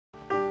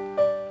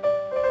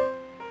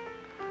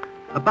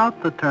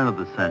About the turn of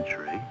the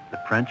century, the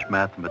French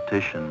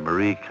mathematician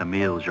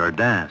Marie-Camille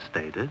Jordan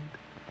stated,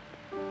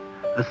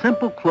 "A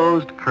simple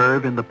closed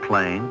curve in the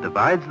plane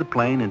divides the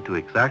plane into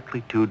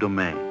exactly two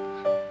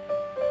domains.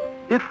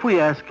 If we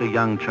ask a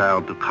young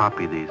child to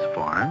copy these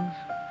forms,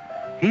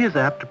 he is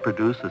apt to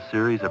produce a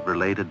series of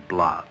related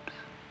blobs.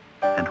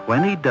 And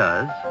when he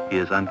does, he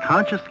is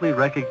unconsciously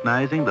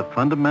recognizing the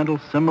fundamental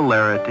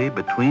similarity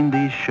between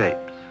these shapes.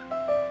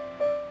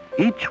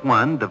 Each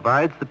one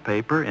divides the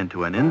paper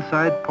into an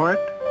inside part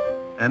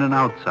and an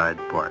outside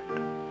part.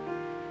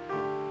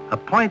 A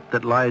point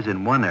that lies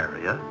in one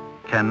area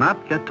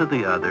cannot get to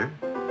the other,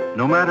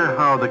 no matter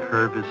how the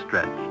curve is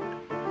stretched.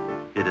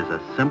 It is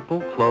a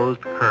simple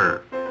closed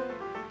curve,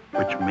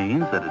 which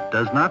means that it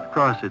does not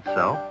cross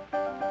itself,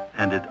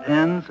 and it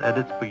ends at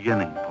its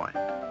beginning point.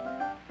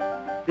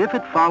 If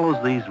it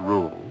follows these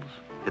rules,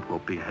 it will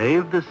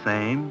behave the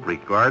same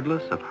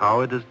regardless of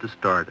how it is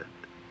distorted.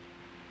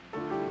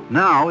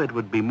 Now, it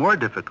would be more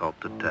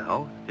difficult to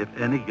tell if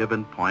any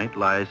given point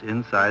lies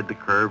inside the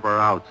curve or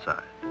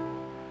outside.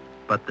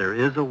 But there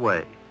is a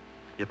way.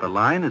 If a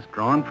line is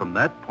drawn from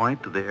that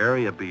point to the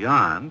area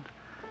beyond,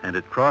 and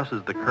it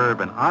crosses the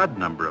curve an odd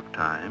number of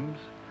times,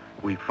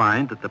 we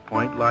find that the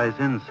point lies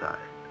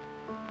inside.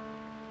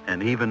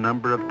 An even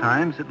number of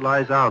times it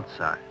lies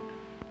outside.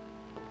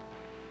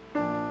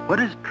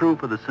 What is true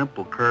for the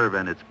simple curve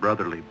and its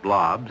brotherly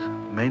blobs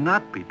may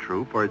not be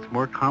true for its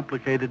more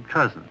complicated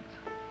cousins.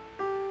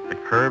 A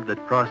curve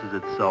that crosses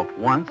itself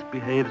once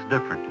behaves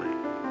differently,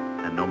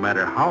 and no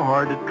matter how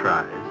hard it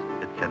tries,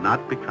 it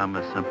cannot become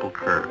a simple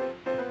curve.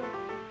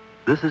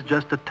 This is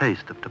just a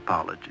taste of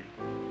topology,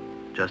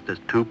 just as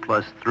 2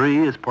 plus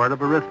 3 is part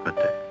of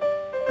arithmetic,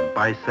 and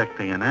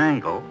bisecting an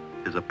angle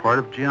is a part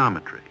of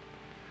geometry.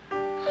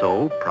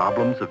 So,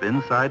 problems of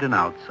inside and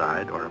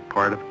outside are a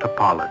part of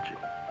topology.